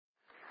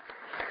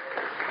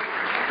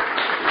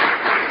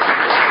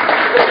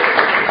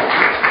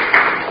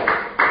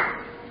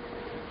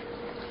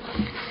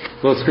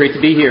Well, it's great to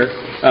be here.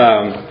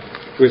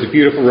 It was a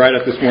beautiful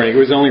ride-up this morning. It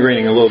was only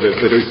raining a little bit,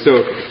 but it was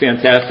so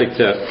fantastic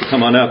to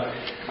come on up.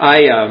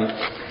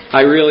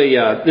 I really,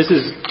 this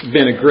has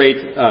been a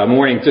great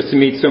morning just to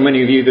meet so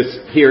many of you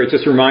here. It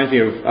just reminds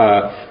me of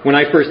when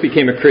I first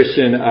became a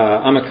Christian.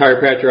 I'm a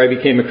chiropractor. I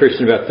became a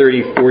Christian about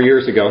 34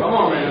 years ago,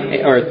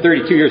 or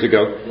 32 years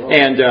ago.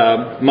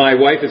 And my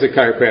wife is a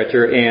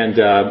chiropractor, and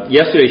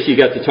yesterday she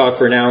got to talk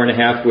for an hour and a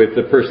half with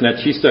the person that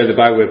she studied the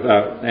Bible with,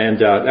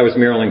 and that was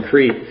Marilyn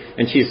Crete,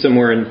 and she's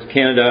somewhere in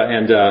Canada,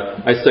 and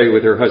I studied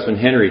with her husband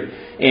Henry.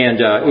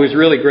 And it was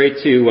really great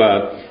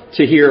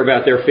to hear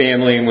about their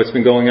family and what's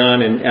been going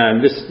on.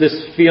 And this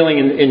feeling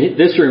in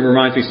this room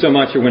reminds me so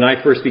much of when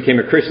I first became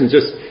a Christian,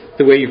 just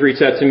the way you've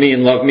reached out to me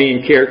and loved me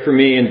and cared for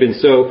me and been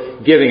so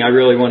giving. I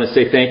really want to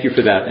say thank you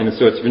for that. And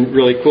so it's been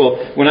really cool.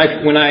 When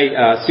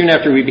I soon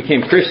after we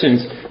became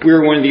Christians, we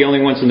were one of the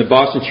only ones in the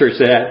Boston church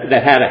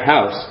that had a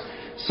house.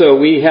 So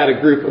we had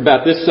a group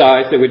about this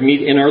size that would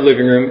meet in our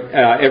living room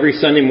every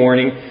Sunday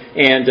morning.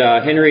 And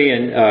Henry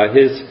and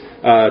his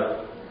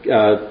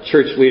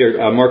church leader,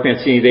 Mark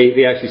Mancini,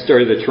 they actually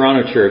started the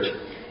Toronto church.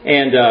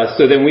 And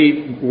so then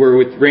we were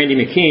with Randy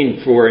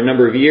McKean for a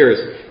number of years.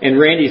 And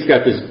Randy's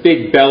got this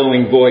big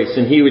bellowing voice,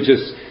 and he would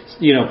just,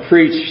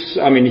 preach.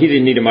 I mean, he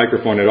didn't need a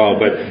microphone at all.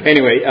 But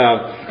anyway,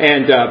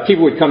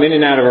 people would come in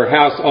and out of our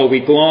house all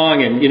week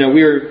long. And,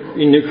 we were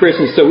new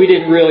Christians, so we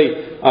didn't really,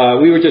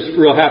 we were just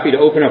real happy to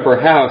open up our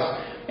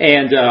house.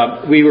 And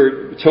we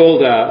were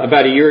told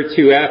about a year or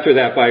two after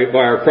that by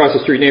our across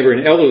the street neighbor,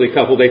 an elderly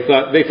couple, they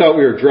thought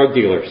we were drug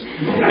dealers,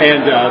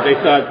 and they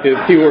thought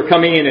that people were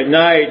coming in at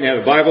night and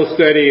have a Bible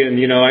study, and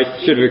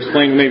I should have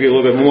explained maybe a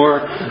little bit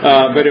more,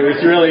 but it was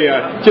really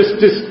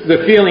just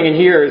the feeling in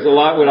here is a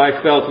lot what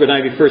I felt when I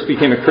first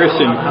became a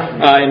Christian,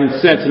 in the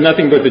sense of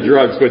nothing but the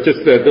drugs, but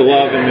just the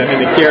love and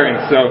the caring.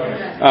 So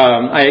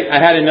I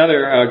had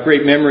another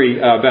great memory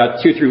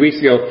about 2-3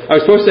 weeks ago.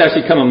 I was supposed to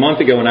actually come a month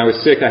ago when I was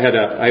sick. I had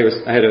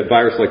a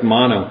virus like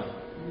mono.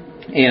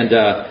 And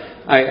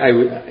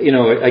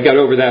I got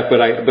over that, but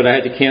I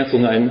had to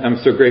cancel, and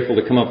I'm so grateful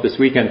to come up this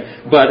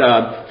weekend. But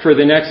for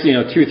the next 2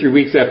 or 3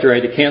 weeks after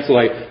I had to cancel,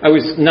 I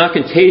was not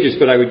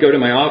contagious, but I would go to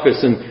my office,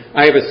 and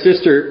I have a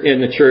sister in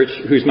the church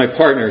who's my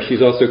partner.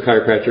 She's also a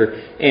chiropractor,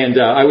 and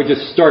I would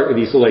just start with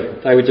these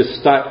I would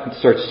just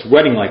start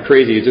sweating like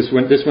crazy. This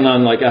went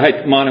on like I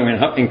had mono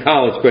in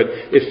college, but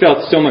it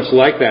felt so much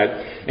like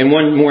that. And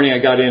one morning I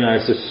got in, and I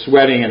was just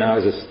sweating, and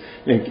I was just.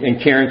 And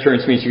Karen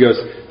turns to me and she goes,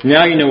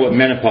 "Now you know what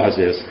menopause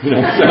is."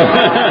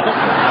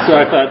 So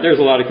I thought there's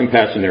a lot of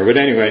compassion there. But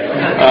anyway,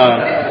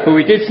 but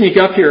we did sneak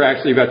up here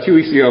actually about 2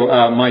 weeks ago.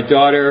 My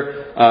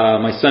daughter,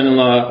 my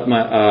son-in-law,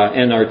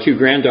 and our 2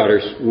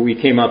 granddaughters. We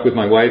came up with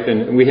my wife,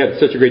 and we had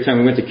such a great time.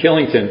 We went to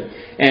Killington,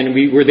 and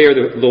we were there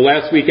the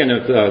last weekend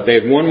of. They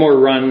had one more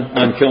run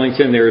on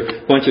Killington. There were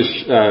a bunch of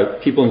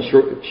people in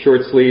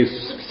short sleeves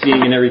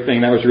skiing and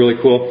everything. That was really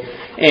cool.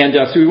 And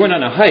so we went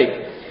on a hike,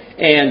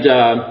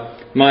 and.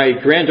 My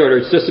granddaughter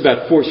is just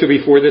about 4, she'll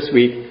be 4 this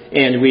week,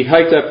 and we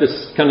hiked up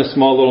this kind of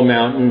small little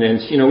mountain, and,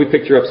 we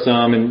picked her up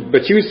some,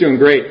 but she was doing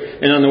great,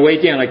 and on the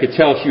way down I could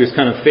tell she was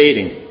kind of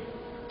fading.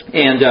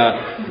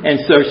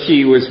 And so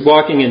she was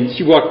walking, and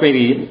she walked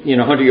maybe,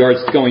 100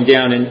 yards going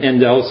down,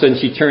 and all of a sudden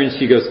she turns,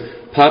 she goes,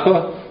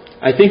 "Papa,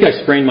 I think I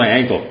sprained my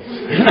ankle."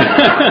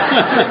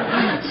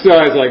 So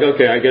I was like,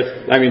 okay, I guess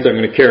that means I'm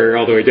going to carry her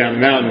all the way down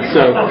the mountain.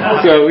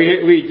 So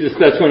we just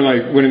that's one of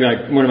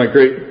my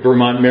great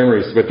Vermont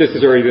memories. But this has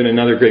already been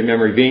another great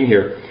memory being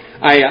here.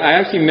 I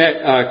actually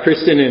met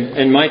Kristen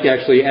and Mike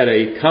actually at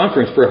a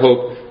conference for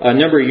Hope a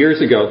number of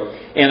years ago,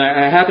 and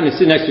I happened to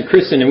sit next to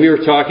Kristen, and we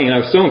were talking, and I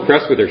was so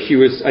impressed with her. She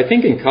was, I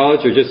think, in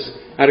college or just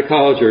out of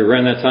college or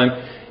around that time,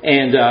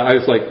 and I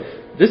was like,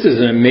 this is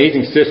an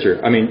amazing sister.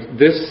 I mean,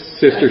 this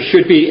sister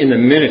should be in the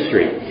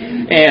ministry.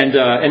 And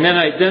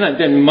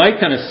then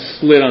Mike kind of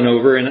slid on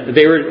over, and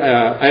they were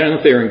I don't know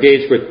if they were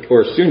engaged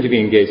or soon to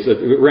be engaged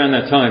around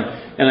that time.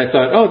 And I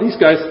thought, oh, these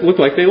guys look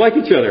like they like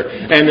each other.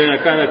 And then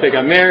I found out they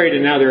got married,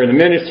 and now they're in the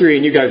ministry,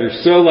 and you guys are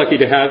so lucky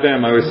to have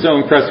them. I was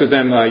so impressed with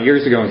them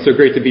years ago, and so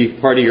great to be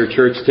part of your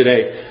church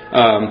today.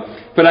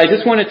 But I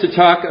just wanted to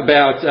talk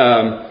about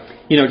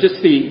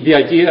just the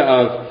idea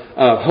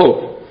of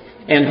hope.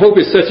 And hope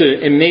is such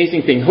an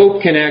amazing thing.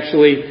 Hope can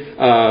actually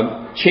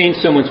change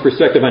someone's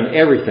perspective on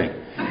everything.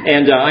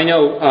 And I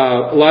know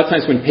a lot of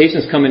times when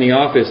patients come in the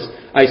office,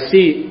 I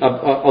see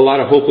a lot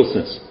of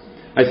hopelessness.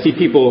 I see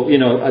people,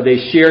 they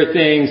share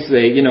things.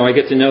 I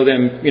get to know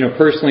them,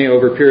 personally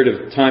over a period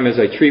of time as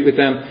I treat with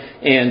them,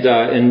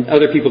 and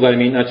other people that I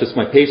meet, not just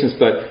my patients,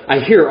 but I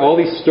hear all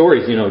these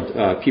stories,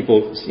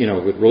 people,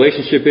 with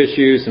relationship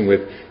issues and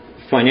with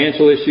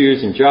financial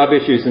issues and job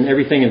issues and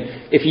everything.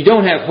 And if you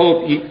don't have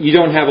hope, you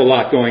don't have a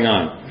lot going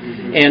on.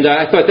 And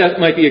I thought that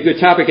might be a good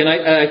topic. And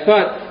I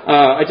thought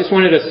I just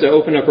wanted us to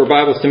open up our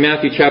Bibles to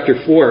Matthew chapter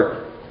 4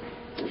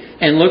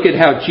 and look at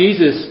how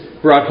Jesus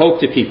brought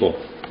hope to people.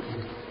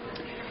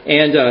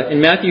 And in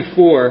Matthew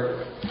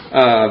 4,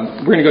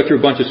 we're going to go through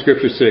a bunch of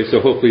scriptures today,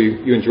 so hopefully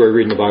you enjoy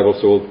reading the Bible,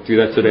 so we'll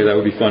do that today. That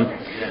would be fun.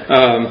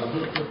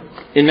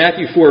 In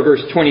Matthew 4,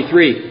 verse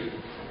 23,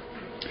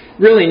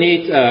 really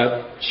neat,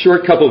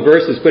 short couple of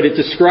verses, but it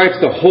describes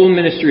the whole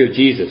ministry of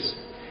Jesus.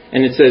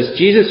 And it says,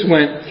 Jesus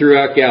went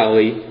throughout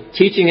Galilee,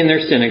 teaching in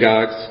their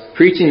synagogues,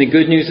 preaching the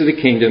good news of the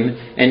kingdom,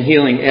 and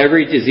healing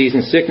every disease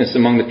and sickness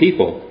among the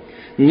people.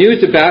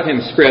 News about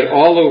him spread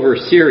all over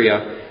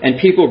Syria, and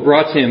people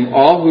brought to him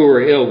all who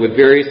were ill with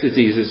various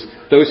diseases,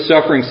 those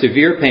suffering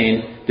severe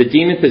pain, the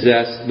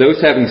demon-possessed,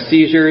 those having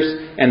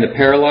seizures, and the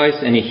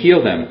paralyzed, and he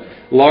healed them.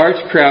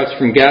 Large crowds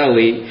from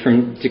Galilee,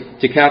 from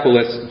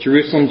Decapolis,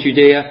 Jerusalem,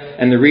 Judea,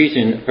 and the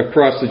region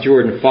across the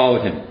Jordan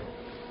followed him.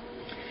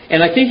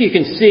 And I think you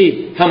can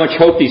see how much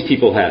hope these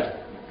people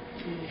had.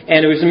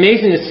 And it was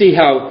amazing to see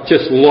how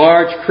just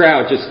large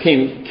crowd just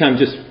came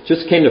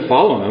to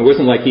follow him. It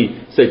wasn't like he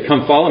said,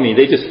 "Come follow me."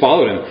 They just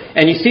followed him.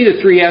 And you see the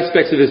three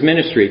aspects of his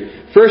ministry.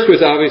 First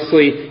was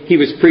obviously he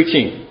was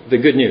preaching the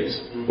good news,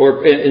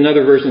 or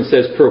another version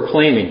says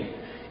proclaiming.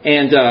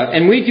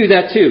 And we do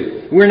that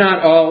too. We're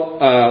not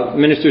all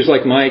ministers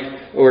like Mike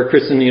or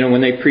Kristen,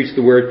 when they preach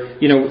the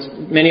word.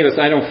 Many of us,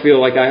 I don't feel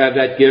like I have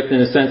that gift in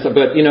a sense,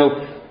 but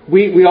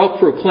we all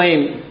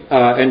proclaim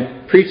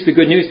and preach the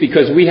good news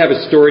because we have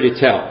a story to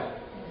tell.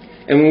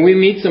 And when we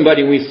meet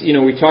somebody,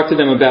 we talk to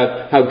them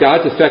about how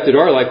God's affected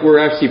our life, we're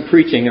actually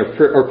preaching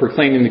or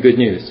proclaiming the good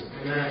news.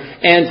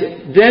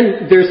 And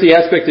then there's the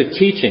aspect of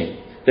teaching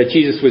that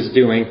Jesus was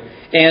doing.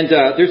 And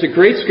there's a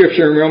great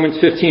scripture in Romans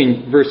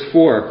 15, verse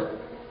 4.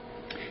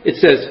 It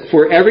says,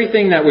 "For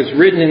everything that was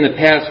written in the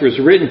past was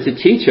written to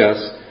teach us,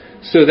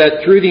 so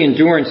that through the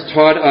endurance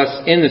taught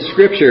us in the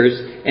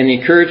Scriptures and the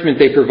encouragement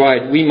they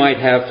provide, we might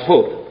have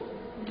hope."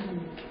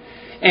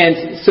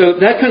 And so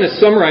that kind of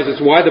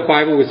summarizes why the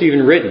Bible was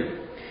even written.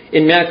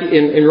 In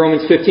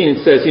Romans 15, it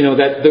says,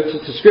 that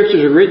the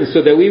Scriptures are written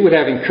so that we would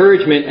have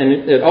encouragement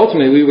and that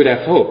ultimately we would have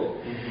hope.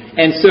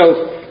 And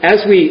so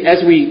as we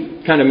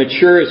kind of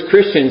mature as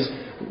Christians,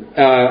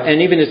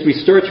 and even as we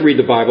start to read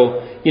the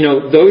Bible,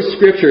 those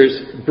Scriptures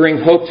bring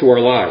hope to our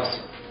lives.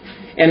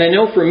 And I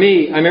know for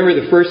me, I remember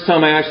the first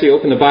time I actually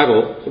opened the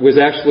Bible was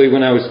actually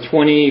when I was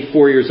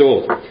 24 years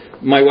old.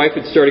 My wife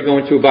had started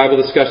going to a Bible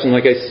discussion,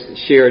 like I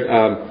shared.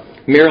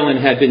 Marilyn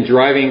had been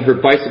driving her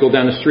bicycle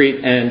down the street,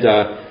 and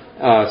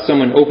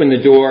someone opened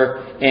the door,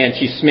 and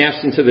she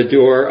smashed into the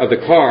door of the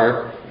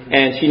car,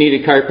 and she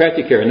needed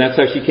chiropractic care. And that's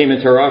how she came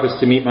into our office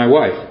to meet my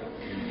wife.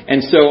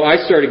 And so I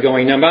started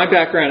going. Now, my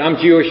background, I'm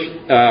Jewish.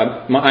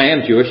 I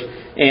am Jewish.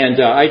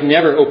 And I'd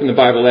never opened the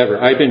Bible ever.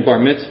 I'd been bar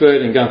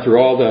mitzvahed and gone through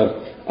all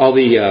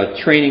the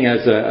training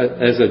as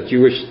a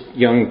Jewish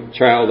young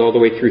child all the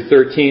way through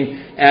 13.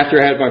 After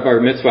I had my bar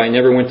mitzvah, I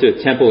never went to a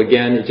temple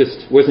again. It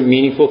just wasn't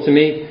meaningful to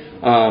me.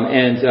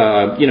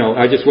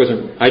 I just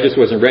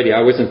wasn't ready.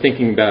 I wasn't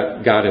thinking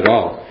about God at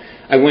all.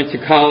 I went to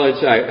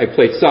college. I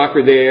played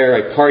soccer there.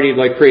 I partied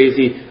like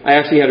crazy. I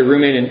actually had a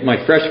roommate in my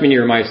freshman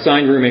year. My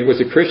assigned roommate was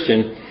a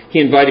Christian. He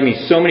invited me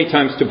so many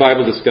times to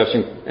Bible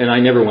discussion, and I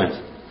never went.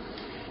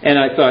 And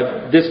I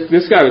thought,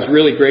 this guy was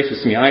really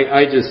gracious to me.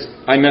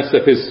 I messed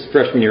up his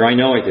freshman year. I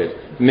know I did.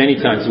 Many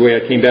times, the way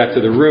I came back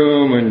to the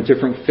room and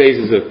different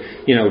phases of,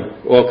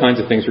 all kinds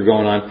of things were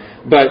going on.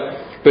 But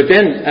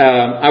then,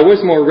 I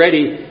was more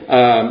ready,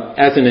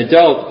 as an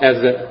adult,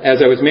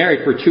 as I was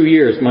married for 2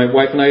 years. My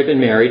wife and I had been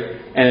married,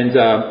 and,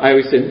 I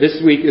always said,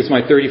 this week is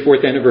my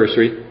 34th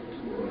anniversary.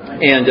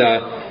 And,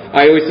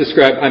 I always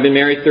describe, I've been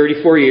married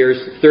 34 years.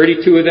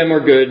 32 of them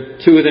were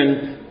good. 2 of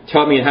them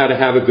taught me how to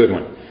have a good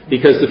one.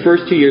 Because the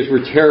first 2 years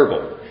were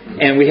terrible.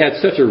 And we had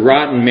such a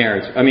rotten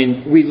marriage. I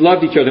mean, we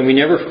loved each other and we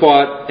never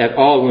fought at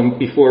all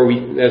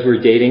as we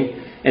were dating.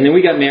 And then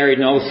we got married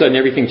and all of a sudden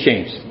everything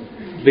changed.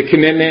 The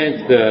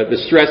commitment, the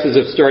stresses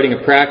of starting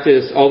a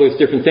practice, all those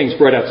different things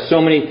brought out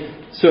so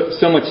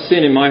much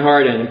sin in my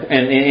heart and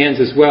Ann's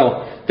as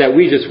well, that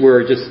we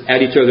were at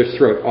each other's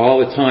throat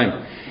all the time.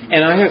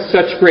 And I have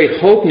such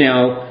great hope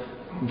now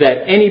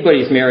that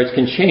anybody's marriage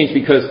can change,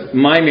 because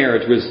my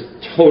marriage was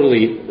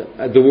totally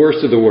the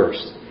worst of the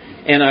worst.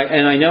 And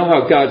I know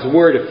how God's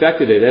Word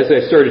affected it. As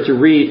I started to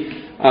read,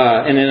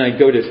 and then I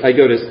go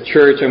to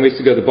church. I used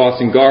to go to the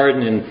Boston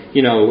Garden, and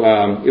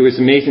it was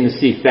amazing to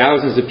see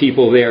thousands of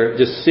people there,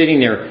 just sitting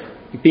there,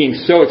 being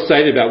so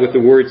excited about what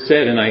the Word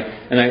said. And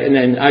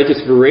then I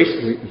just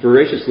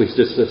voraciously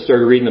just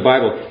started reading the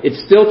Bible. It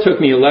still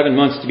took me 11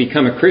 months to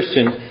become a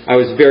Christian. I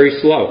was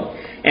very slow.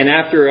 And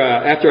after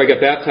I got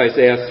baptized,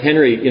 I asked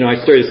Henry. I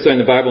started studying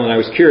the Bible, and I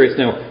was curious.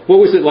 Now, what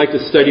was it like to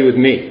study with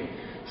me?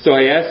 So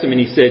I asked him, and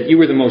he said, "You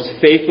were the most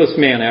faithless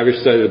man I ever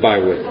studied the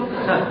Bible with."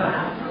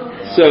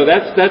 So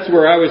that's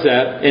where I was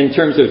at in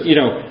terms of,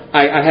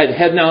 I had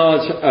head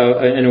knowledge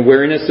and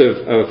awareness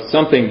of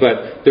something,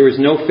 but there was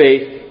no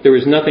faith. There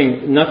was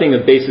nothing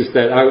of basis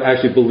that I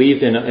actually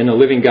believed in a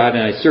living God,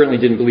 and I certainly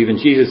didn't believe in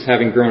Jesus,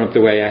 having grown up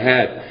the way I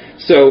had.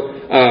 So,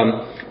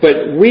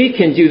 but we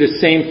can do the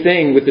same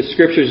thing with the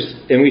Scriptures,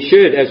 and we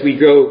should as we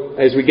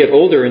get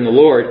older in the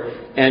Lord.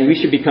 And we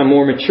should become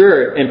more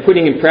mature and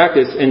putting in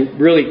practice and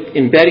really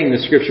embedding the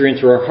Scripture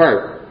into our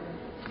heart.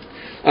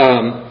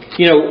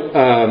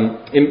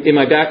 In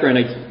my background,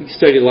 I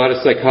studied a lot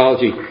of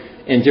psychology.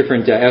 and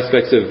different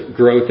aspects of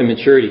growth and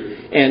maturity.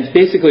 And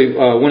basically,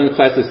 one of the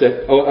classes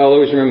that I'll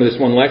always remember this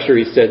one lecture,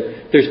 he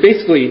said, there's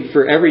basically,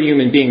 for every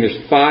human being, there's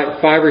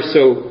five or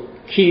so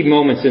key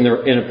moments in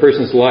a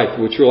person's life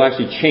which will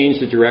actually change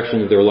the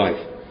direction of their life.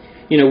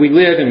 You know, we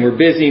live and we're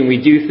busy and we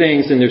do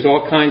things, and there's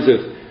all kinds of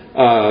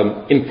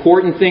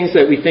important things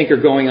that we think are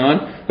going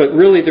on, but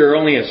really there are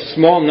only a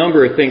small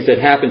number of things that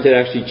happen to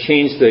actually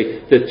change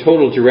the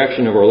total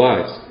direction of our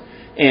lives.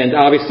 And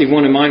obviously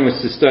one of mine was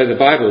to study the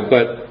Bible,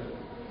 but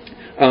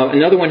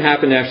another one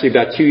happened actually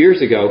about 2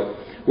 years ago,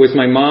 was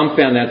my mom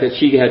found out that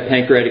she had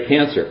pancreatic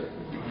cancer.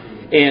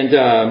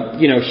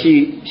 And, you know,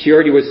 she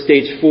already was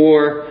stage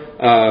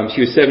 4, she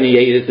was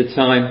 78 at the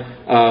time,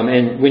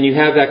 and when you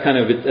have that kind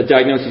of a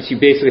diagnosis, you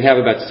basically have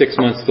about 6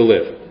 months to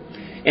live.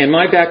 And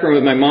my background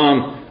with my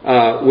mom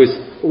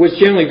was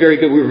generally very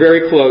good. We were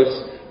very close,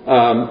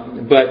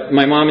 but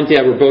my mom and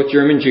dad were both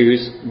German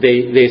Jews.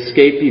 They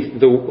escaped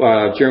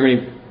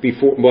Germany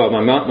before. Well,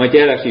 my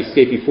dad actually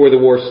escaped before the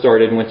war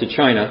started and went to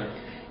China,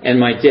 and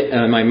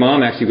my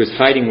mom actually was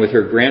hiding with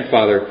her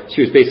grandfather.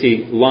 She was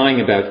basically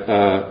lying about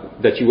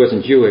that she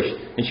wasn't Jewish,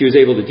 and she was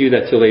able to do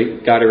that till they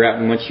got her out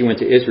and when she went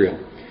to Israel.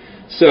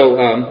 So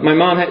my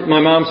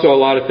mom saw a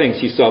lot of things.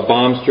 She saw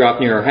bombs drop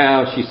near her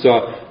house. She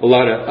saw a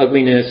lot of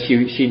ugliness.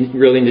 She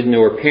really didn't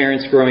know her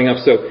parents growing up.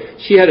 So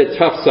she had a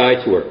tough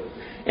side to her.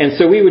 And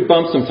so we would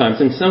bump sometimes.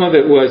 And some of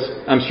it was,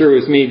 I'm sure it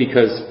was me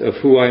because of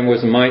who I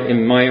was in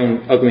my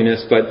own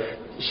ugliness. But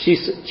she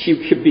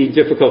could be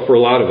difficult for a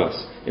lot of us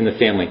in the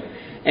family.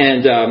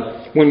 And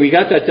when we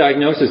got that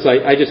diagnosis,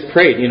 I just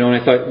prayed, you know,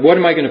 and I thought, what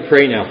am I going to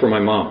pray now for my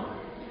mom?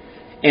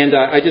 And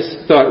I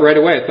just thought right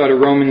away, I thought of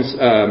Romans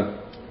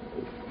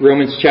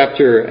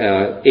chapter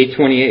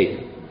 8:28.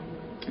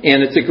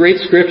 And it's a great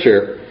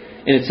scripture.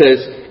 And it says,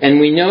 and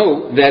we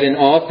know that in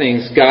all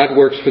things God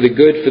works for the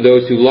good for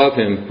those who love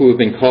Him, who have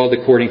been called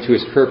according to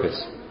His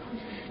purpose.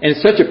 And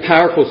it's such a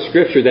powerful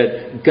scripture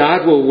that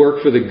God will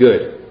work for the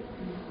good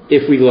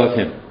if we love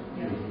Him.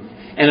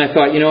 And I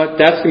thought, you know what,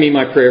 that's going to be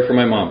my prayer for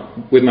my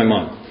mom, with my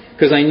mom.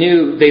 Because I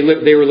knew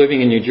they were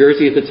living in New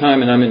Jersey at the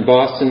time, and I'm in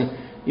Boston,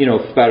 you know,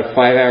 about a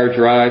 5-hour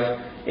drive.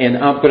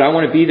 But I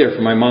want to be there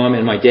for my mom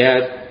and my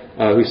dad,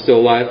 who's still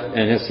alive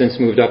and has since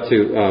moved up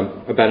to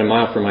about a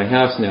mile from my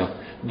house now.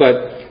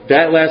 But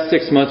that last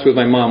 6 months with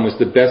my mom was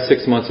the best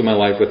 6 months of my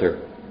life with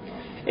her.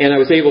 And I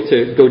was able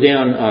to go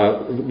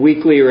down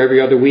weekly or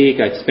every other week.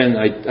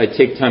 I'd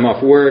take time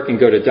off work and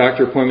go to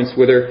doctor appointments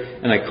with her,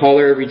 and I'd call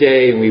her every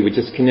day, and we would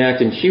just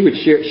connect. And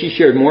she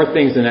shared more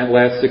things in that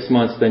last 6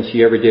 months than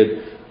she ever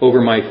did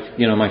over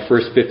my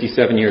first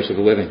 57 years of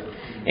living.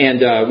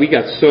 And we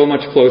got so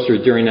much closer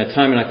during that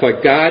time. And I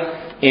thought God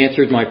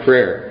answered my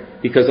prayer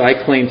because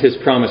I claimed His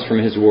promise from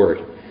His Word.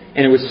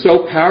 And it was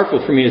so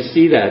powerful for me to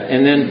see that.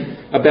 And then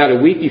about a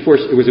week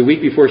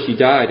before she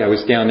died, I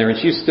was down there, and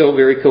she was still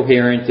very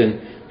coherent,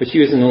 but she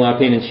was in a lot of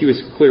pain, and she was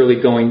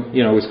clearly going,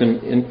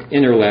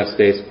 in her last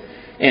days.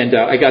 And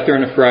I got there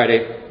on a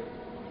Friday,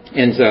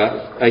 and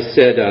I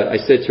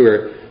said to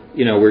her,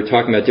 we were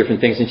talking about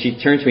different things, and she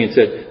turned to me and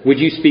said, "Would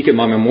you speak at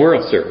my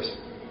memorial service?"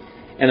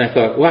 And I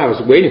thought, wow, I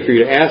was waiting for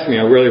you to ask me.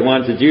 I really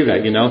wanted to do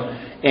that,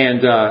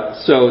 And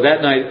so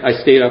that night I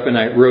stayed up and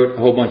I wrote a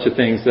whole bunch of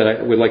things that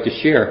I would like to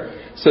share.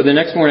 So the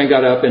next morning I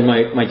got up and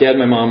my dad and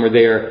my mom were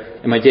there,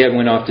 and my dad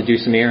went off to do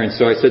some errands.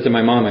 So I said to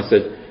my mom, I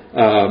said,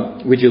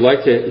 would you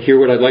like to hear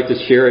what I'd like to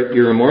share at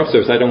your memorial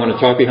service? I don't want to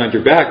talk behind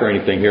your back or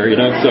anything here,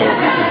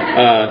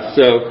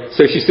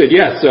 So she said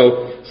yes.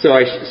 So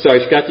I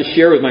got to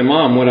share with my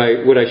mom what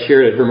I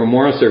shared at her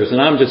memorial service,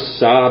 and I'm just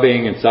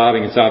sobbing and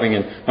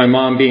my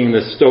mom, being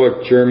the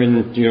stoic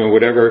German,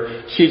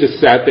 whatever, she just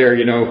sat there,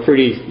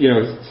 pretty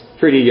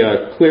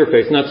clear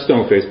face, not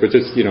stone face, but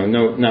just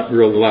not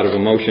real a lot of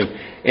emotion.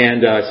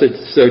 And I said,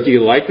 "So do you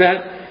like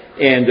that?"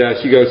 And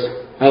she goes,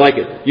 "I like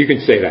it. You can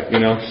say that."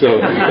 So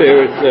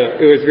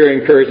it was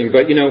very encouraging.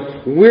 But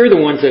we're the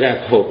ones that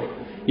have hope.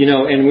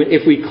 And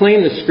if we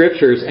claim the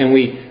scriptures and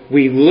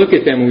we look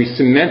at them and we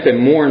cement them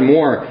more and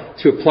more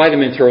to apply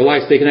them into our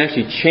lives, they can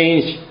actually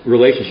change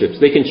relationships.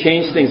 They can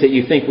change things that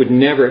you think would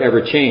never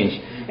ever change.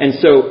 And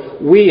so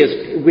we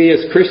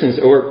as Christians,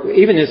 or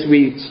even as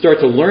we start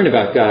to learn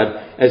about God,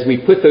 as we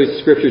put those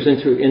scriptures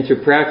into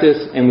practice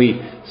and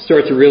we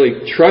start to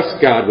really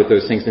trust God with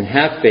those things and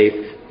have faith,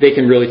 they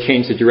can really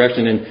change the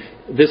direction. And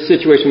this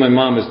situation with my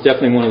mom was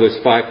definitely one of those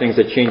 5 things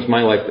that changed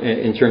my life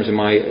in terms of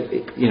my,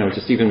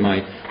 just even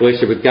my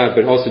relationship with God,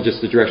 but also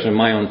just the direction of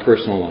my own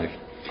personal life.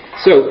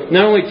 So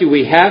not only do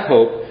we have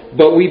hope,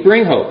 but we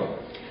bring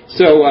hope.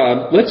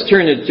 So let's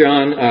turn to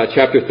John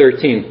chapter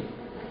 13.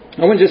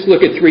 I want to just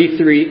look at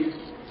three.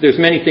 There's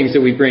many things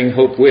that we bring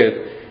hope with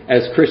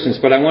as Christians,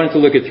 but I wanted to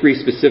look at 3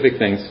 specific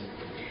things.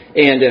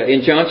 And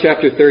in John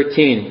chapter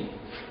 13,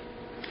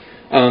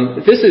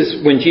 this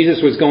is when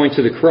Jesus was going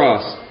to the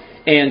cross.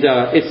 And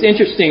it's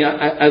interesting.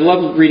 I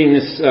love reading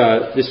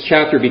this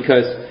chapter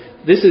because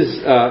this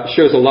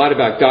shows a lot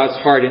about God's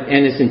heart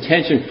and His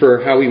intention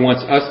for how He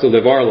wants us to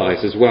live our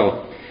lives as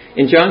well.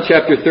 In John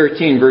chapter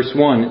 13, verse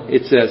 1,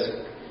 it says,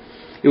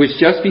 "It was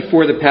just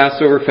before the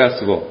Passover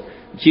festival.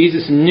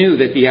 Jesus knew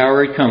that the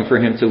hour had come for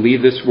him to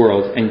leave this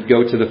world and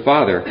go to the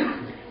Father.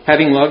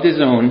 Having loved his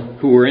own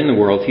who were in the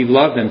world, he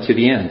loved them to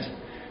the end.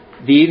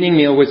 The evening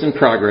meal was in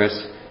progress,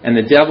 and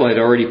the devil had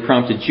already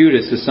prompted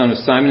Judas, the son of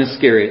Simon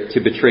Iscariot, to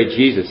betray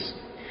Jesus.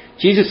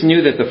 Jesus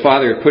knew that the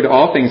Father had put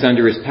all things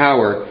under his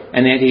power,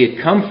 and that he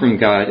had come from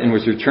God and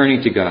was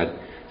returning to God.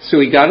 So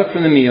he got up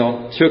from the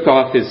meal, took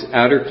off his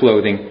outer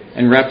clothing,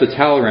 and wrapped a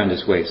towel around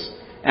his waist.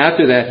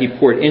 After that, he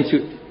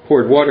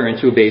poured water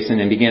into a basin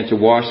and began to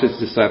wash his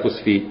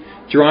disciples' feet,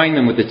 drying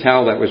them with the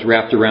towel that was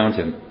wrapped around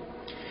him.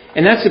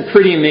 And that's a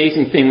pretty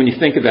amazing thing when you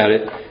think about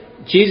it.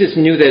 Jesus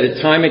knew that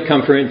a time had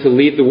come for him to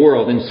leave the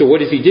world, and so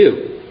what does he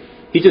do?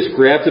 He just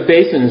grabs a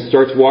basin and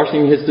starts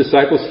washing his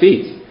disciples'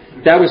 feet.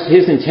 That was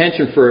his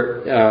intention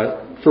for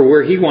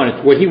what he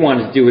wanted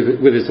to do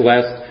with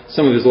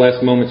some of his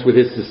last moments with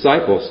his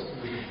disciples.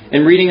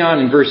 And reading on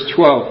in verse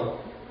 12,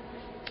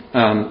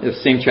 the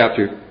same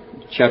chapter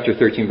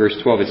 13, verse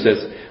 12, it says,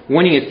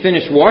 when he had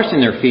finished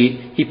washing their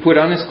feet, he put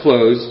on his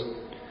clothes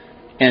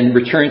and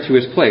returned to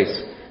his place.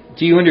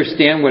 Do you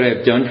understand what I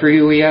have done for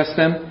you? He asked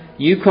them.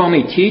 You call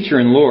me teacher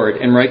and Lord,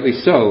 and rightly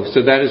so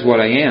that is what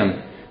I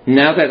am.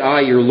 Now that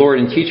I, your Lord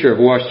and teacher,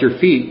 have washed your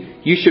feet,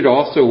 you should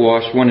also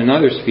wash one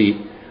another's feet.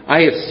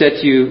 I have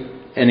set you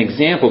an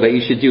example that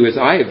you should do as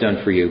I have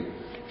done for you.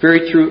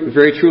 Very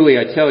truly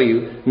I tell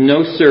you,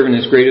 no servant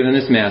is greater than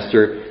his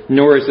master,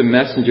 nor is a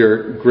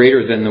messenger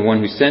greater than the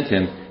one who sent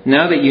him.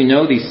 Now that you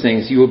know these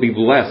things, you will be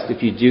blessed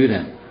if you do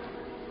them.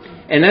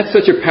 And that's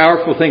such a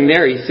powerful thing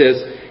there. He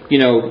says,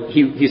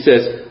 he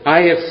says,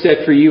 I have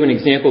set for you an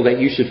example that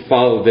you should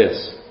follow this.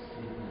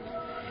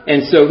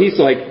 And so he's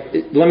like,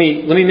 let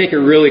me make it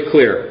really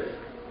clear.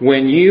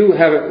 When you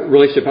have a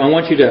relationship, I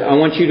want you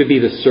to be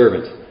the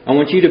servant. I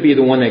want you to be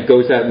the one that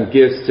goes out and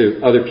gives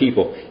to other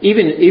people.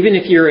 Even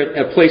if you're at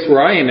a place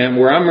where I am,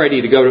 where I'm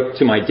ready to go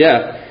to my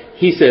death,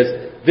 he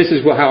says, this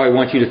is how I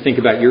want you to think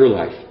about your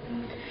life.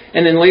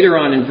 And then later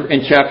on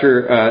in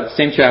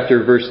same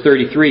chapter, verse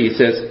 33, he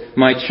says,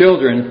 my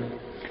children,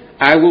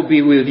 I will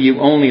be with you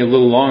only a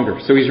little longer.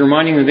 So he's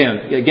reminding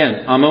them,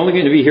 again, I'm only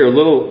going to be here a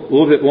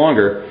little bit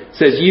longer.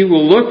 Says, you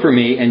will look for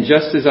me, and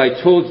just as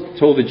I told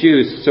the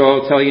Jews, so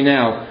I'll tell you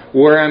now,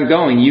 where I'm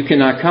going, you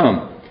cannot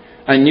come.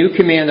 A new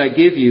command I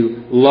give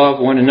you, love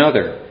one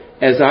another.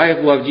 As I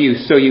have loved you,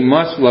 so you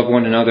must love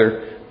one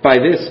another. By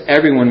this,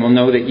 everyone will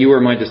know that you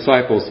are my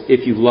disciples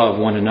if you love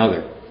one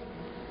another.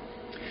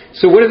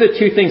 So what are the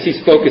two things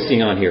he's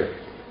focusing on here?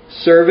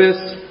 Service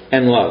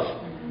and love.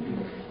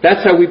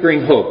 That's how we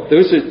bring hope.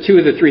 Those are two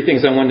of the three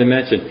things I wanted to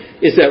mention.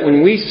 Is that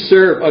when we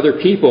serve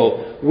other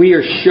people, we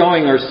are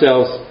showing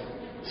ourselves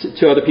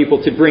to other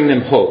people to bring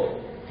them hope.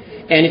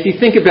 And if you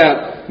think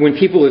about when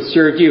people have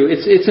served you,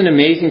 it's an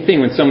amazing thing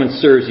when someone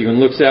serves you and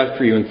looks out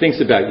for you and thinks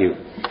about you.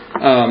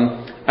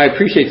 I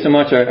appreciate so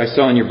much. I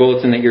saw in your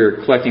bulletin that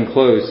you're collecting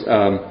clothes.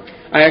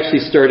 I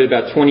actually started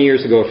about 20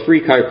 years ago a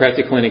free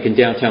chiropractic clinic in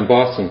downtown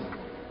Boston.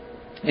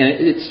 And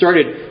it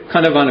started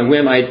kind of on a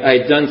whim.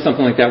 I had done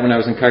something like that when I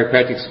was in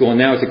chiropractic school, and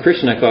now as a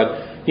Christian I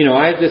thought,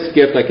 I have this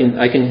gift, I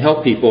can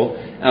help people.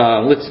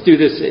 Let's do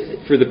this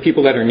for the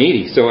people that are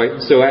needy. So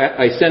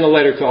I sent a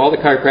letter to all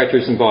the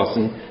chiropractors in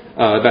Boston,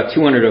 about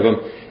 200 of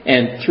them,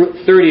 and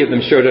 30 of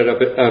them showed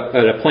up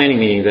at a planning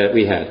meeting that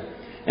we had.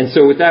 And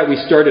so with that we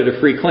started a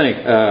free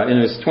clinic, and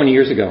it was 20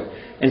 years ago.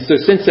 And so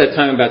since that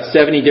time, about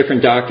 70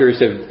 different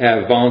doctors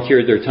have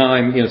volunteered their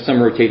time.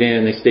 Some rotate in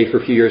and they stay for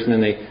a few years and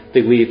then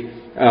they leave.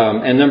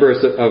 And a number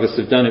of us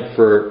have done it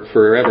for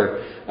forever.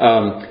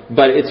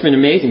 But it's been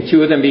amazing.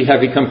 2 of them have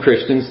become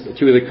Christians,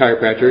 2 of the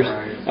chiropractors.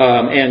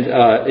 And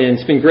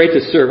it's been great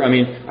to serve. I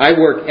mean, I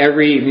work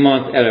every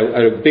month at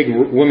a big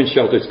women's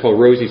shelter. It's called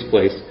Rosie's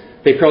Place.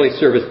 They probably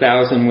serve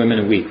 1,000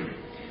 women a week.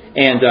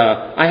 And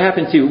I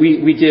happened to,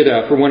 we did,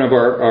 for one of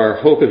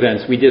our Hope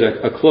events, we did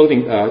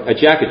a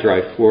jacket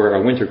drive for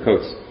winter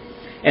coats.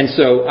 And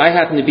so I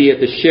happened to be at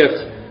the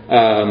shift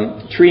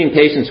treating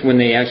patients when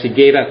they actually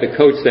gave out the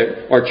coats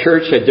that our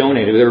church had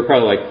donated. There were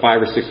probably like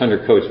 500 or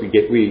 600 coats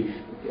we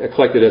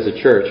collected as a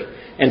church.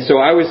 And so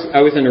I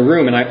was in a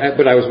room,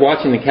 but I was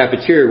watching the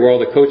cafeteria where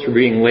all the coats were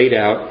being laid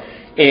out,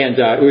 and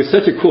it was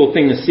such a cool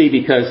thing to see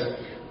because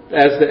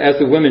as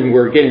the women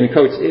were getting the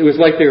coats, it was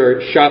like they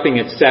were shopping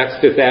at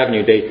Saks Fifth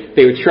Avenue.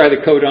 They would try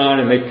the coat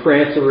on and they'd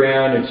prance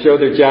around and show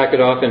their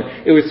jacket off,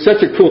 and it was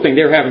such a cool thing.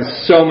 They were having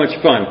so much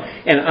fun,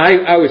 and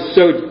I was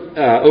so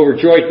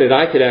overjoyed that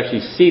I could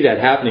actually see that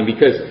happening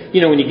because,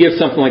 when you give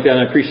something like that,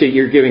 and I appreciate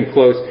you're giving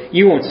clothes,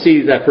 you won't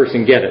see that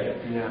person get it.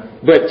 Yeah.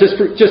 But just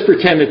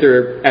pretend that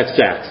they're at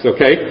Saks,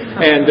 okay?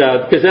 And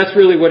because that's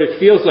really what it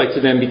feels like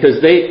to them,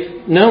 because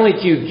they not only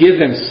do you give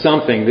them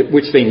something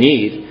which they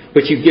need,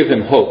 but you give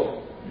them hope.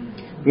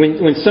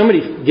 When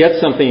somebody gets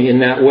something in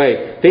that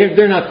way,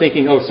 they're not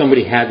thinking, oh,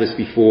 somebody had this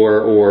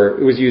before, or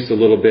it was used a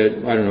little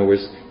bit, I don't know,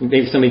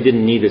 maybe somebody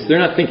didn't need this. They're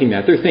not thinking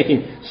that. They're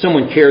thinking,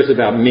 someone cares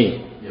about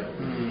me.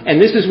 And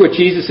this is what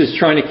Jesus is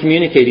trying to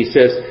communicate. He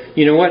says,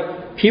 you know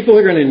what? People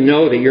are going to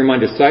know that you're my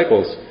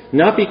disciples,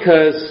 not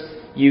because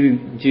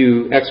you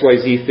do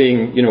XYZ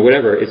thing,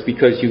 whatever. It's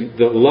because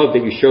the love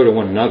that you show to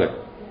one another.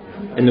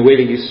 and the way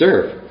that you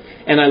serve.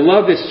 And I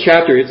love this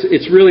chapter.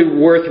 It's really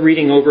worth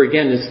reading over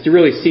again, is to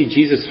really see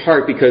Jesus'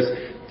 heart, because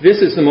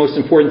this is the most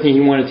important thing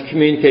he wanted to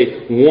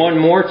communicate one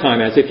more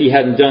time, as if he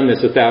hadn't done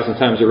this 1,000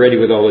 times already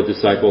with all the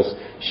disciples,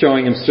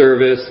 showing him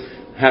service,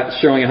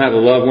 showing him how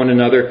to love one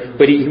another.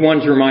 But he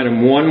wanted to remind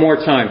them one more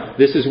time,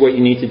 this is what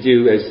you need to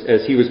do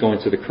as he was going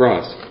to the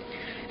cross.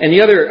 And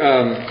the other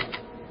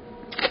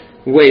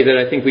way that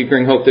I think we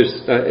bring hope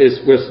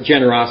was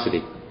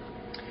generosity.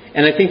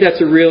 And I think that's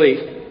a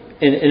really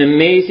an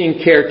amazing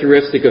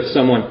characteristic of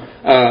someone.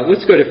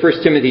 Let's go to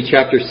 1 Timothy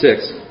chapter 6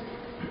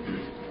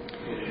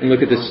 and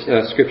look at this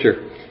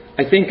scripture.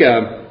 I think,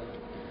 a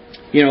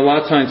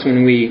lot of times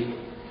when we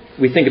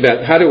think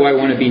about how do I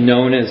want to be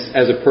known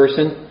as a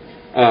person,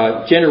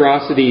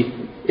 generosity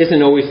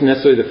isn't always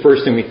necessarily the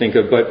first thing we think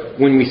of, but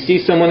when we see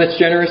someone that's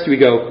generous, we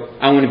go,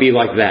 I want to be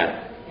like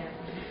that.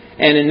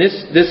 And in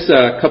this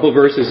couple of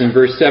verses, in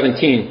verse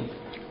 17,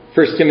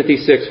 1 Timothy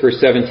 6, verse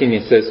 17,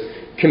 it says,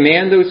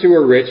 command those who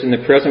are rich in the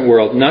present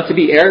world not to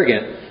be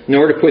arrogant,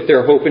 nor to put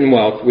their hope in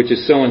wealth, which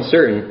is so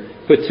uncertain,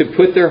 but to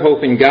put their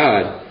hope in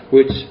God,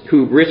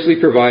 who richly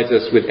provides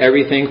us with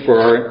everything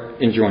for our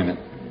enjoyment.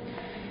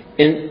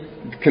 And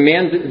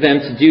command them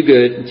to do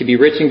good, to be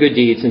rich in good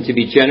deeds, and to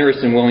be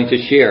generous and willing to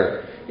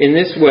share. In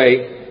this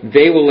way,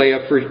 they will lay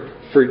up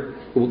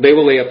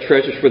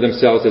treasures for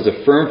themselves as a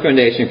firm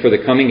foundation for the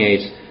coming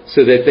age,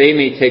 so that they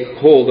may take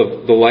hold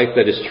of the life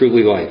that is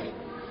truly life.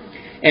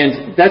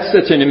 And that's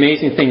such an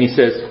amazing thing. He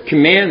says,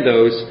 command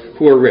those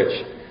who are rich.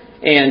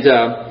 And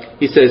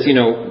he says,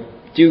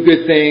 do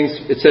good things,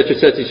 etc.,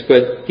 etc.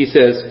 But he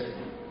says,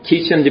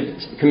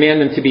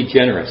 command them to be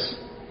generous.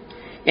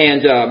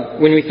 And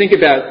when we think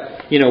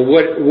about,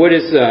 what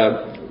is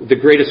the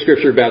greatest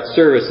scripture about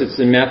service, it's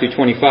in Matthew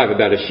 25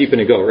 about a sheep and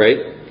a goat, right?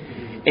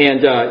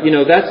 And,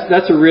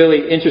 that's a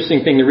really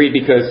interesting thing to read,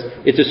 because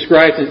it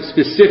describes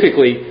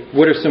specifically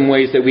what are some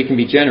ways that we can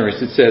be generous.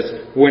 It says,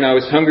 when I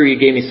was hungry, you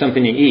gave me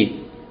something to eat.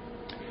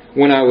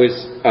 When I was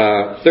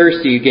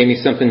thirsty, you gave me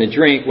something to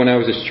drink. When I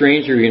was a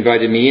stranger, you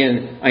invited me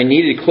in. I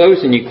needed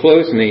clothes, and you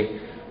clothed me.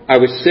 I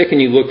was sick,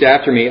 and you looked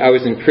after me. I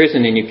was in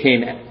prison, and you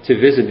came to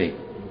visit me.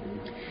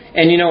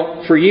 And,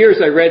 for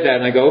years I read that,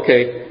 and I go,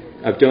 okay,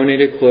 I've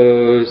donated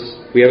clothes.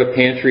 We have a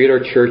pantry at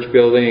our church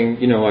building.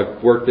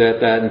 I've worked at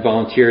that and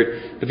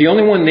volunteered. But the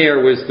only one there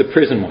was the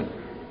prison one.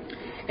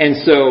 And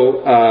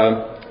so,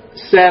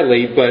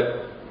 sadly,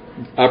 but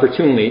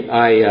opportunely,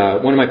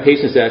 one of my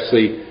patients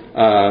actually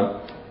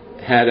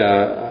had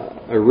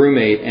a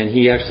roommate, and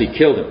he actually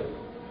killed him.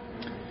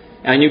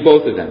 I knew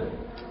both of them.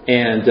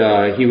 And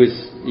he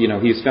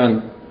was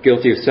found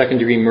guilty of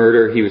second-degree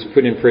murder. He was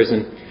put in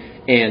prison.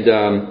 And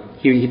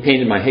he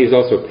painted he was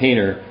also a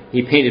painter.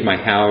 He painted my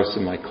house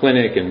and my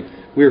clinic, and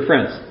we were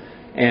friends.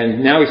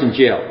 And now he's in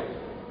jail.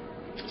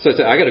 So I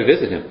said, I got to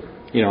visit him.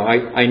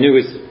 I knew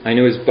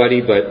his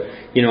buddy, but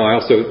I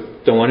also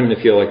don't want him to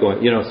feel like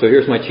going. So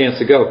here's my chance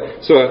to go.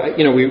 So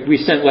we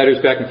sent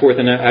letters back and forth,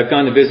 and I've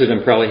gone to visit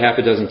him probably half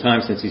a dozen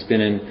times since he's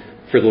been in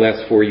for the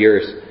last 4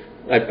 years.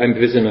 I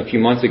visited him a few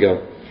months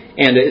ago,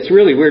 and it's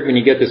really weird when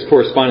you get this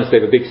correspondence. They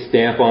have a big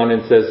stamp on it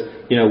and says,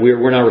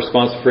 we're not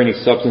responsible for any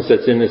substance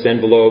that's in this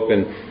envelope,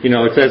 and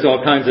it says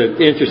all kinds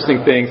of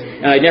interesting things.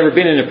 And I'd never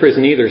been in a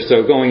prison either,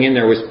 so going in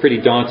there was pretty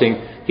daunting.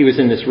 He was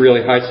in this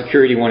really high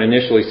security one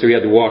initially, so he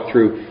had to walk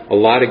through a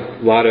lot of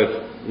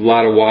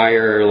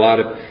wire,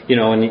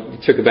 and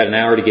it took about an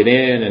hour to get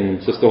in, and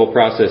just the whole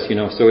process,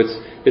 So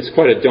it's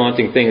quite a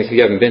daunting thing if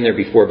you haven't been there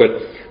before. But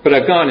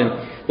I've gone,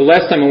 and the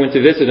last time I went to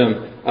visit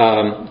him,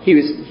 he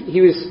was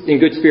in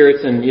good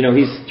spirits, and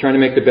he's trying to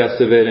make the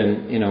best of it,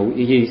 and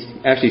he's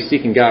actually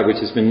seeking God, which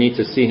has been neat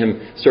to see him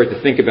start to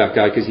think about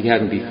God, because he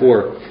hadn't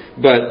before.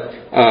 But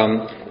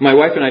my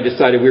wife and I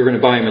decided we were going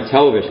to buy him a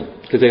television,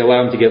 because they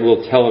allow him to get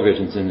little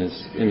televisions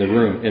in the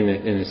room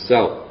in his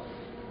cell.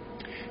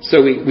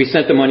 So we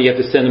sent the money. You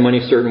have to send the money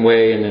a certain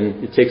way, and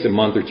then it takes a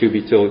month or two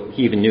until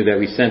he even knew that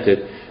we sent it.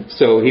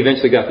 So he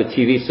eventually got the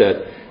TV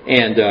set,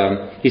 and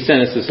he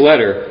sent us this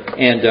letter.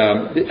 And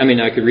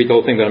I could read the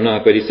whole thing, but I'm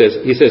not. But he says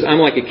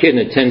I'm like a kid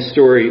in a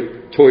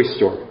 10-story toy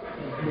store.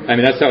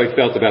 That's how he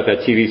felt about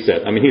that TV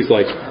set. He's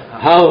like,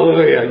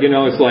 hallelujah.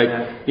 It's like,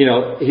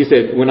 he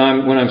said, when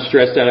I'm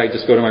stressed out, I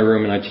just go to my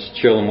room and I just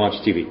chill and watch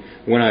TV.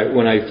 When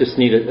I just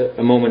need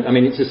a moment,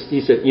 he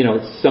said,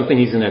 it's something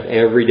he's going to have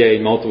every day,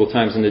 multiple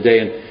times in the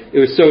day. And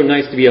it was so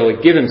nice to be able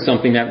to give him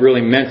something that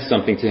really meant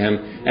something to him.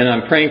 And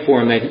I'm praying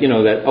for him that,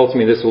 that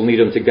ultimately this will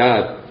lead him to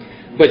God.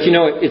 But,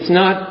 it's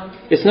not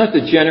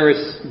the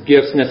generous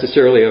gifts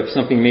necessarily of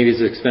something maybe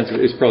as expensive.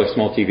 It was probably a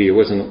small TV. It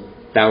wasn't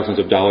thousands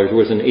of dollars. It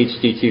wasn't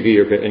HD TV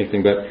or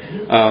anything. But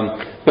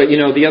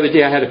the other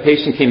day I had a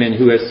patient came in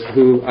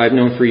who I've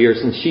known for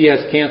years, and she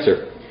has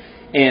cancer.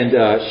 And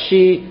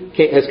she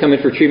has come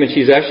in for treatment.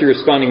 She's actually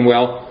responding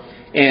well.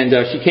 And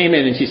she came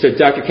in and she said,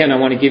 Dr. Ken, I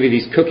want to give you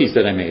these cookies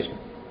that I made.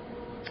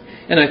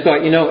 And I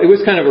thought, it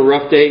was kind of a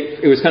rough day.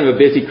 It was kind of a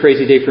busy,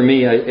 crazy day for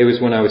me. It was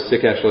when I was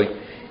sick, actually.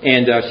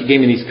 And she gave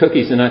me these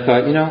cookies, and I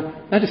thought,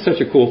 that is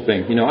such a cool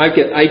thing.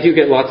 I do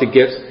get lots of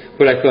gifts,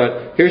 but I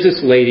thought, here's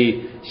this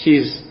lady.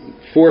 She's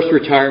forced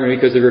retirement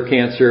because of her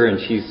cancer, and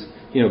she's,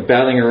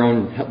 battling her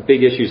own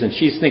big issues, and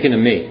she's thinking of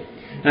me.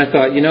 And I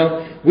thought,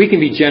 we can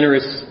be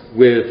generous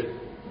with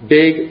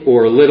big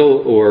or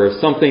little or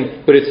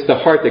something, but it's the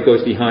heart that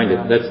goes behind it.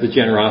 That's the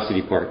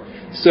generosity part.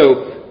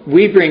 So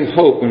we bring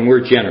hope when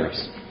we're generous.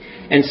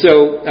 And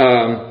so,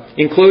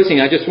 in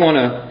closing, I just want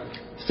to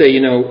say,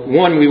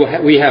 one,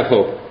 we have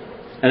hope.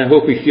 And I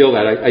hope we feel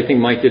that. I think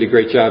Mike did a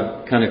great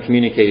job kind of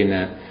communicating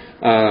that.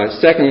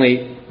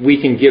 Secondly,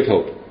 we can give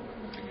hope.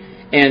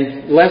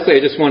 And lastly, I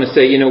just want to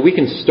say, we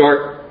can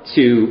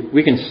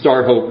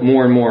start hope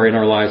more and more in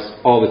our lives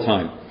all the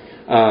time.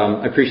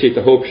 I appreciate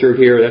the hope shirt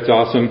here. That's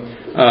awesome.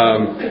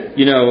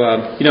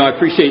 I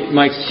appreciate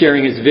Mike's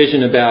sharing his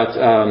vision about,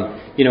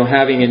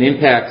 having an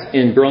impact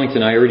in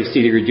Burlington. I already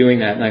see that you're doing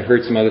that, and I've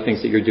heard some other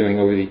things that you're doing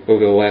over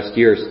the last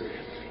years.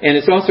 And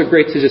it's also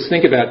great to just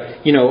think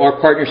about,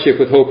 our partnership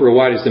with Hope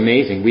Worldwide is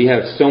amazing. We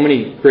have so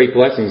many great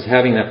blessings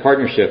having that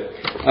partnership.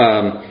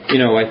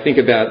 I think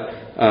about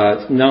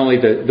not only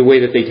the way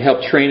that they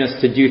help train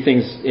us to do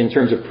things in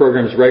terms of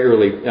programs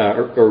regularly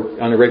or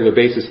on a regular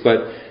basis,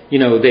 but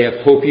they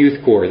have Hope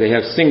Youth Corps, they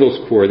have Singles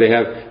Corps, they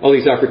have all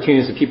these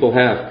opportunities that people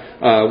have.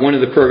 One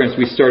of the programs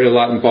we started a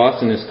lot in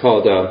Boston is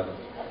called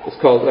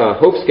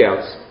Hope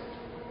Scouts,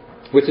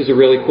 which is a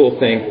really cool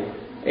thing.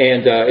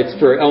 And it's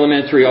for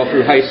elementary all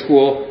through high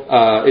school.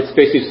 It's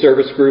basically a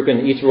service group,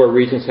 and each of our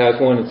regions has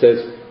one. It says,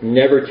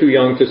 never too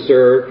young to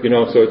serve,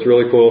 so it's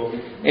really cool.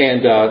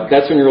 And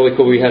that's been really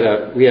cool. We had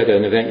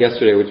an event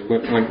yesterday which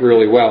went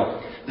really well.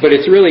 But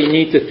it's really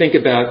neat to think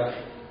about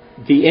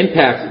the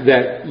impact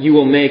that you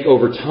will make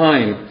over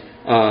time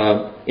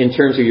in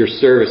terms of your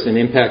service and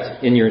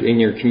impact in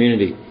your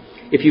community.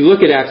 If you look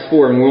at Acts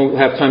 4, and we won't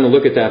have time to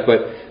look at that,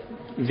 but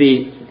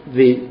the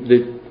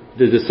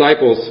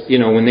disciples,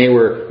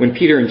 when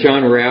Peter and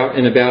John were out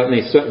and about, and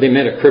they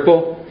met a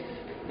cripple,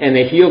 and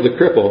they healed the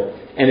cripple,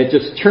 and it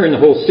just turned the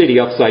whole city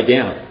upside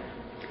down.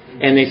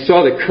 And they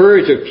saw the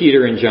courage of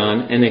Peter and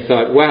John, and they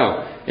thought,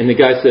 wow. And the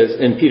guy says,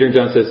 and Peter and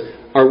John says,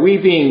 are we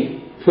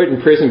being put in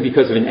prison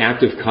because of an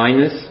act of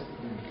kindness?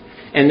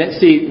 And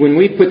when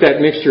we put that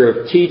mixture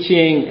of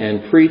teaching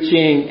and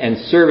preaching and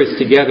service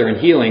together and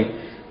healing,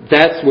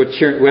 that's what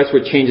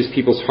changes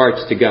people's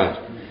hearts to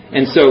God.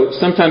 And so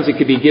sometimes it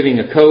could be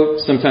giving a coat,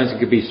 sometimes it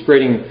could be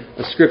spreading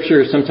a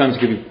scripture, sometimes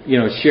it could be,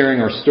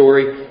 sharing our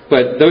story,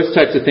 but those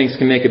types of things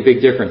can make a big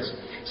difference.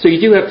 So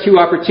you do have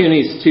two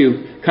opportunities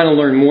to kind of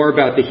learn more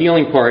about the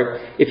healing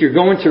part. If you're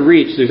going to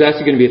Reach, there's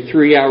actually going to be a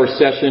 3-hour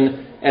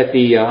session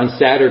on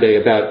Saturday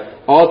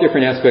about all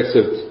different aspects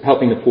of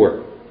helping the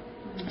poor.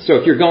 So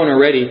if you're going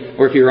already,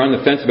 or if you're on the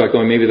fence about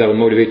going, maybe that'll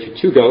motivate you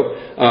to go.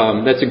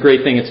 That's a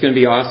great thing. It's going to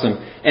be awesome.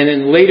 And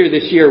then later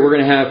this year, we're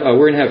going to have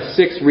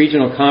 6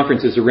 regional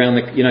conferences around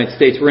the United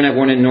States. We're going to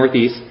have one in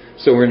Northeast,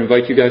 so we're going to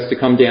invite you guys to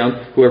come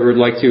down, whoever would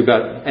like to,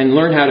 and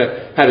learn how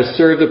to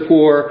serve the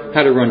poor,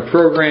 how to run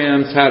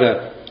programs, how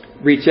to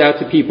reach out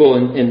to people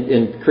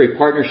and create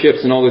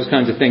partnerships and all those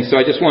kinds of things. So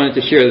I just wanted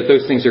to share that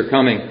those things are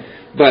coming.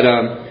 But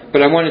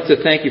I wanted to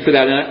thank you for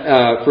that,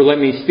 and for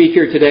letting me speak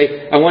here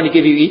today. I want to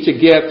give you each a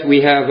gift.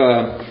 We have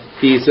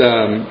these.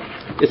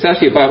 It's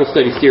actually a Bible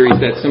study series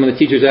that some of the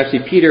teachers,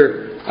 actually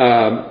Peter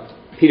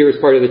is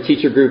part of the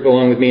teacher group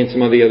along with me and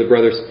some of the other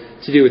brothers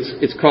to do.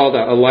 It's called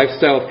A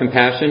Lifestyle of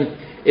Compassion.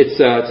 It's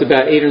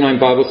about 8 or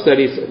 9 Bible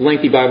studies,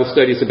 lengthy Bible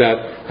studies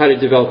about how to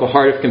develop a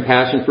heart of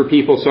compassion for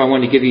people. So I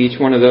wanted to give you each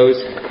one of those,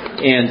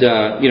 and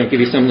give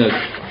you something to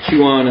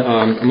chew on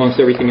amongst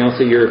everything else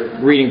that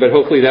you're reading. But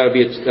hopefully that would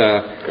be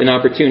an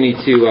opportunity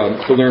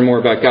to learn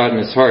more about God and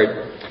His heart.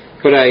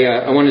 But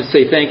I wanted to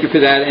say thank you for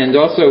that, and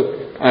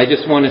also I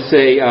just want to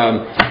say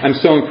I'm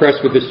so impressed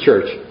with this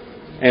church,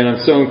 and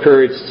I'm so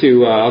encouraged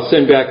to. I'll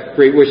send back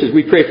great wishes.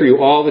 We pray for you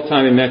all the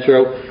time in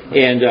Metro,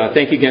 and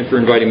thank you again for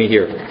inviting me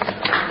here.